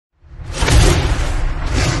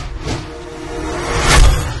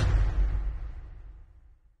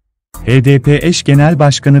HDP eş genel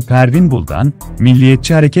başkanı Pervin Buldan,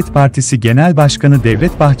 Milliyetçi Hareket Partisi Genel Başkanı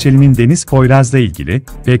Bahçeli'nin Deniz Poyraz'la ilgili,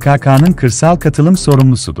 PKK'nın kırsal katılım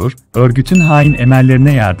sorumlusudur, örgütün hain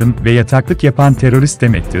emellerine yardım ve yataklık yapan terörist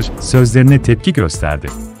demektir, sözlerine tepki gösterdi.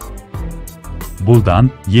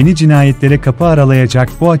 Buldan, yeni cinayetlere kapı aralayacak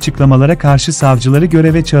bu açıklamalara karşı savcıları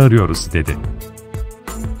göreve çağırıyoruz, dedi.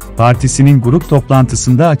 Partisinin grup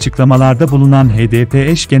toplantısında açıklamalarda bulunan HDP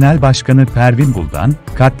eş genel başkanı Pervin Buldan,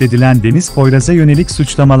 katledilen Deniz Poyraz'a yönelik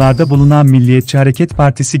suçlamalarda bulunan Milliyetçi Hareket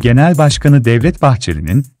Partisi Genel Başkanı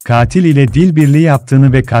Bahçeli'nin, Katil ile dil birliği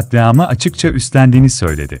yaptığını ve katliamı açıkça üstlendiğini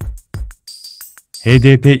söyledi.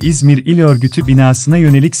 HDP İzmir İl Örgütü binasına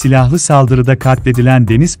yönelik silahlı saldırıda katledilen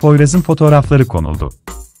Deniz Poyraz'ın fotoğrafları konuldu.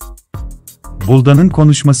 Buldan'ın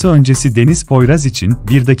konuşması öncesi Deniz Poyraz için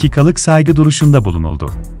 1 dakikalık saygı duruşunda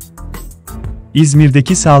bulunuldu.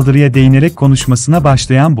 İzmir'deki saldırıya değinerek konuşmasına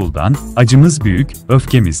başlayan Buldan, "Acımız büyük,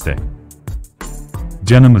 öfkemiz de.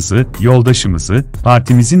 Canımızı, yoldaşımızı,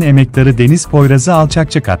 partimizin emektarı Deniz Poyraz'ı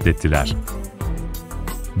alçakça katlettiler.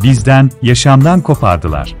 Bizden, yaşamdan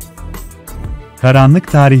kopardılar.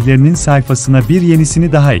 Karanlık tarihlerinin sayfasına bir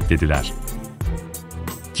yenisini daha eklediler.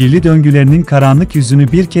 Kirli döngülerinin karanlık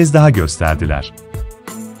yüzünü bir kez daha gösterdiler.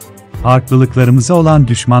 Farklılıklarımıza olan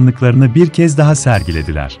düşmanlıklarını bir kez daha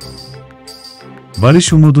sergilediler.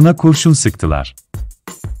 Barış umuduna kurşun sıktılar.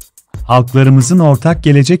 Halklarımızın ortak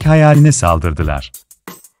gelecek hayaline saldırdılar.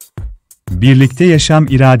 Birlikte yaşam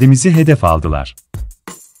irademizi hedef aldılar.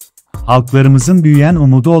 Halklarımızın büyüyen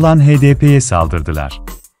umudu olan HDP'ye saldırdılar.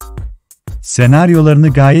 Senaryolarını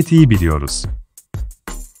gayet iyi biliyoruz.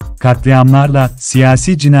 Katliamlarla,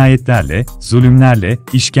 siyasi cinayetlerle, zulümlerle,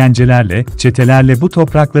 işkencelerle, çetelerle bu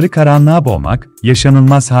toprakları karanlığa boğmak,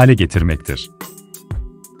 yaşanılmaz hale getirmektir.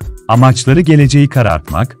 Amaçları geleceği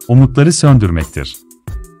karartmak, umutları söndürmektir.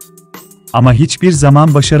 Ama hiçbir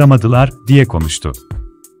zaman başaramadılar, diye konuştu.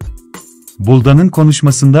 Buldan'ın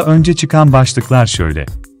konuşmasında önce çıkan başlıklar şöyle: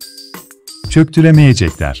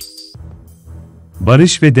 Çöktüremeyecekler.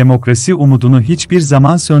 Barış ve demokrasi umudunu hiçbir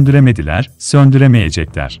zaman söndüremediler,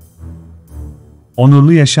 söndüremeyecekler.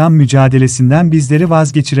 Onurlu yaşam mücadelesinden bizleri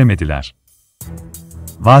vazgeçiremediler.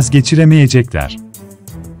 Vazgeçiremeyecekler.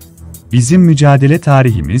 Bizim mücadele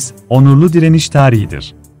tarihimiz, onurlu direniş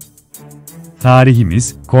tarihidir.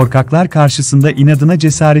 Tarihimiz, korkaklar karşısında inadına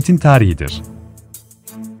cesaretin tarihidir.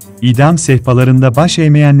 İdam sehpalarında baş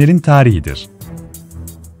eğmeyenlerin tarihidir.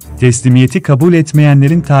 Teslimiyeti kabul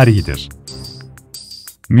etmeyenlerin tarihidir.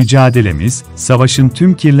 Mücadelemiz, savaşın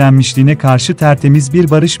tüm kirlenmişliğine karşı tertemiz bir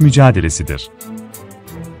barış mücadelesidir.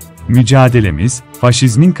 Mücadelemiz,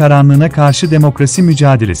 faşizmin karanlığına karşı demokrasi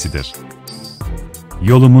mücadelesidir.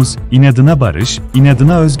 Yolumuz, inadına barış,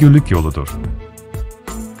 inadına özgürlük yoludur.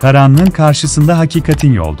 Karanlığın karşısında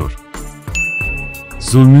hakikatin yoldur.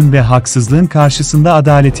 Zulmün ve haksızlığın karşısında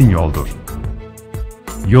adaletin yoldur.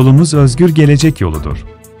 Yolumuz özgür gelecek yoludur.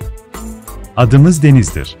 Adımız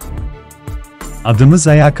denizdir. Adımız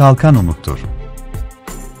ayağa kalkan umuttur.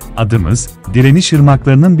 Adımız, direniş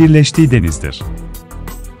ırmaklarının birleştiği denizdir.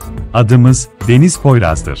 Adımız, Deniz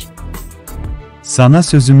Poyraz'dır. Sana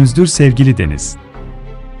sözümüzdür sevgili deniz.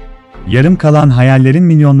 Yarım kalan hayallerin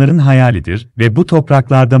milyonların hayalidir ve bu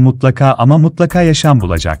topraklarda mutlaka ama mutlaka yaşam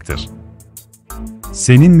bulacaktır.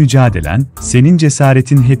 Senin mücadelen, senin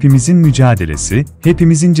cesaretin hepimizin mücadelesi,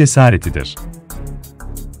 hepimizin cesaretidir.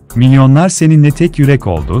 Milyonlar seninle tek yürek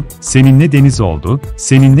oldu, seninle deniz oldu,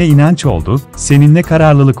 seninle inanç oldu, seninle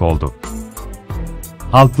kararlılık oldu.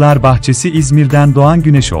 Halklar bahçesi İzmir'den doğan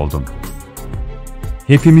güneş oldun.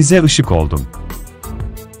 Hepimize ışık oldun.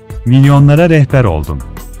 Milyonlara rehber oldun.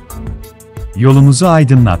 Yolumuzu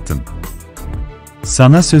aydınlattın.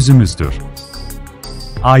 Sana sözümüzdür.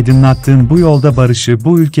 Aydınlattığın bu yolda barışı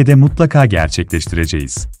bu ülkede mutlaka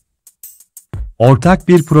gerçekleştireceğiz. Ortak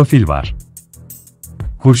bir profil var.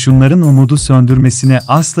 Kurşunların umudu söndürmesine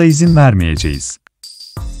asla izin vermeyeceğiz.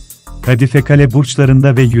 Kadife kale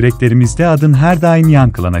burçlarında ve yüreklerimizde adın her daim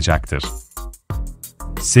yankılanacaktır.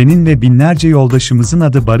 Senin ve binlerce yoldaşımızın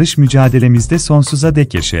adı barış mücadelemizde sonsuza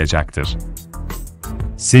dek yaşayacaktır.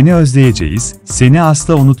 Seni özleyeceğiz, seni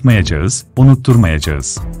asla unutmayacağız,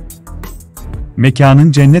 unutturmayacağız.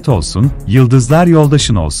 Mekanın cennet olsun, yıldızlar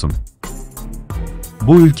yoldaşın olsun.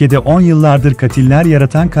 Bu ülkede 10 yıllardır katiller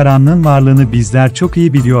yaratan karanlığın varlığını bizler çok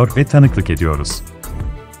iyi biliyor ve tanıklık ediyoruz.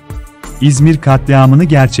 İzmir katliamını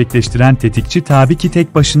gerçekleştiren tetikçi tabii ki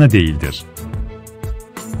tek başına değildir.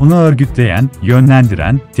 Bunu örgütleyen,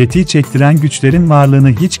 yönlendiren, tetiği çektiren güçlerin varlığını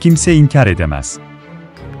hiç kimse inkar edemez.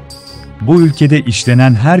 Bu ülkede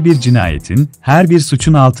işlenen her bir cinayetin, her bir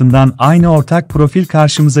suçun altından aynı ortak profil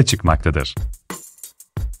karşımıza çıkmaktadır.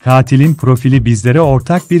 Katilin profili bizlere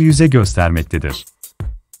ortak bir yüze göstermektedir.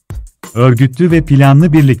 Örgütlü ve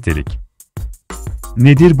planlı birliktelik.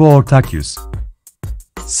 Nedir bu ortak yüz?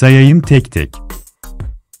 Sayayım tek tek.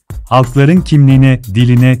 Halkların kimliğine,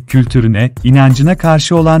 diline, kültürüne, inancına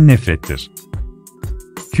karşı olan nefrettir.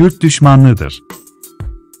 Kürt düşmanlığıdır.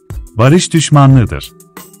 Barış düşmanlığıdır.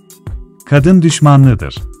 Kadın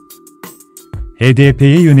düşmanlığıdır.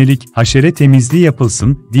 HDP'ye yönelik haşere temizliği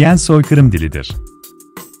yapılsın diyen soykırım dilidir.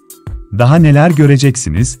 Daha neler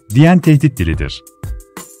göreceksiniz diyen tehdit dilidir.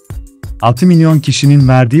 6 milyon kişinin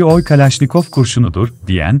verdiği oy Kalaşnikov kurşunudur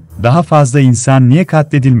diyen, daha fazla insan niye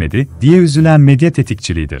katledilmedi diye üzülen medya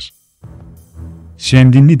tetikçiliğidir.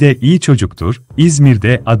 Şemdinli'de iyi çocuktur,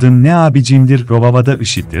 İzmir'de adın ne abicimdir, Robava'da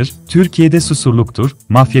IŞİD'dir, Türkiye'de Susurluk'tur,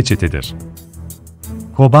 mafya çetedir.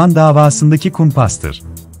 Koban davasındaki kumpastır.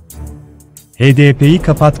 HDP'yi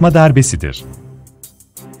kapatma darbesidir.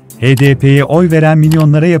 HDP'ye oy veren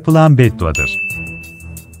milyonlara yapılan bedduadır.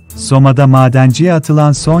 Soma'da madenciye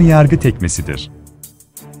atılan son yargı tekmesidir.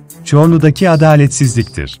 Çorlu'daki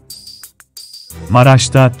adaletsizliktir.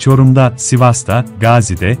 Maraş'ta, Çorum'da, Sivas'ta,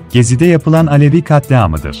 Gazi'de, Gezi'de yapılan Alevi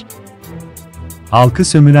katliamıdır. Halkı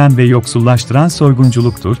sömüren ve yoksullaştıran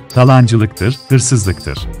soygunculuktur, talancılıktır,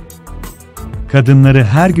 hırsızlıktır. Kadınları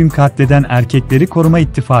her gün katleden erkekleri koruma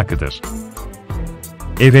ittifakıdır.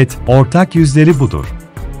 Evet, ortak yüzleri budur.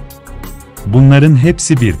 Bunların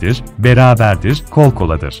hepsi birdir, beraberdir, kol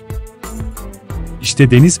koladır.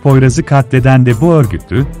 İşte Deniz Poyraz'ı katleden de bu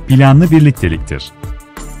örgütlü, planlı birlikteliktir.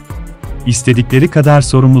 İstedikleri kadar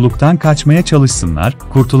sorumluluktan kaçmaya çalışsınlar,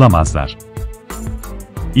 kurtulamazlar.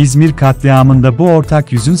 İzmir katliamında bu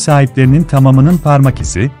ortak yüzün sahiplerinin tamamının parmak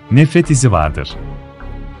izi, nefret izi vardır.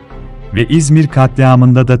 Ve İzmir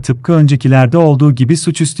katliamında da tıpkı öncekilerde olduğu gibi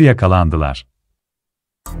suçüstü yakalandılar.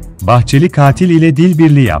 Bahçeli katil ile dil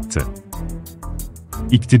birliği yaptı.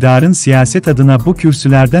 İktidarın siyaset adına bu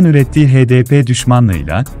kürsülerden ürettiği HDP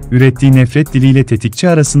düşmanlığıyla, ürettiği nefret diliyle tetikçi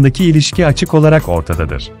arasındaki ilişki açık olarak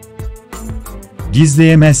ortadadır.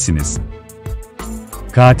 Gizleyemezsiniz.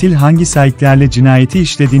 Katil hangi sahiplerle cinayeti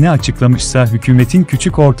işlediğini açıklamışsa hükümetin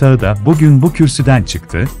küçük ortağı da bugün bu kürsüden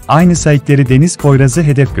çıktı, aynı sahipleri Deniz Poyraz'ı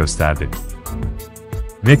hedef gösterdi.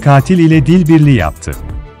 Ve katil ile dil birliği yaptı.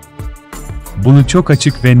 Bunu çok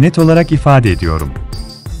açık ve net olarak ifade ediyorum.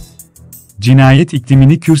 Cinayet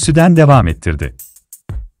iklimini kürsüden devam ettirdi.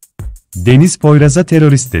 Deniz Poyraz'a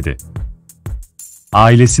terörist dedi.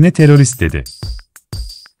 Ailesine terörist dedi.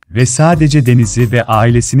 Ve sadece Deniz'i ve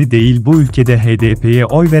ailesini değil bu ülkede HDP'ye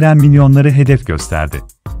oy veren milyonları hedef gösterdi.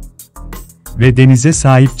 Ve Deniz'e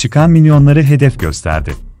sahip çıkan milyonları hedef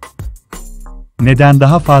gösterdi. Neden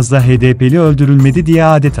daha fazla HDP'li öldürülmedi diye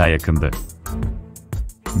adeta yakındı.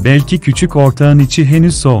 Belki küçük ortağın içi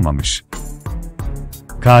henüz soğumamış.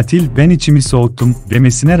 Katil ben içimi soğuttum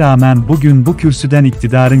demesine rağmen bugün bu kürsüden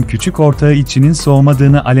iktidarın küçük ortağı içinin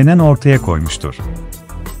soğumadığını alenen ortaya koymuştur.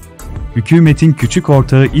 Hükümetin küçük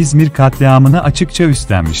ortağı İzmir katliamını açıkça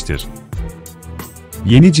üstlenmiştir.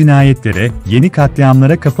 Yeni cinayetlere, yeni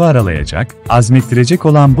katliamlara kapı aralayacak, azmettirecek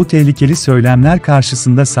olan bu tehlikeli söylemler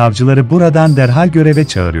karşısında savcıları buradan derhal göreve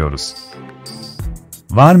çağırıyoruz.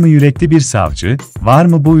 Var mı yürekli bir savcı, var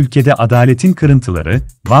mı bu ülkede adaletin kırıntıları,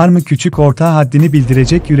 var mı küçük ortağı haddini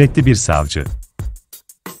bildirecek yürekli bir savcı?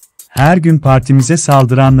 Her gün partimize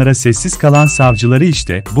saldıranlara sessiz kalan savcıları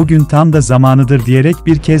işte bugün tam da zamanıdır diyerek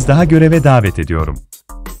bir kez daha göreve davet ediyorum.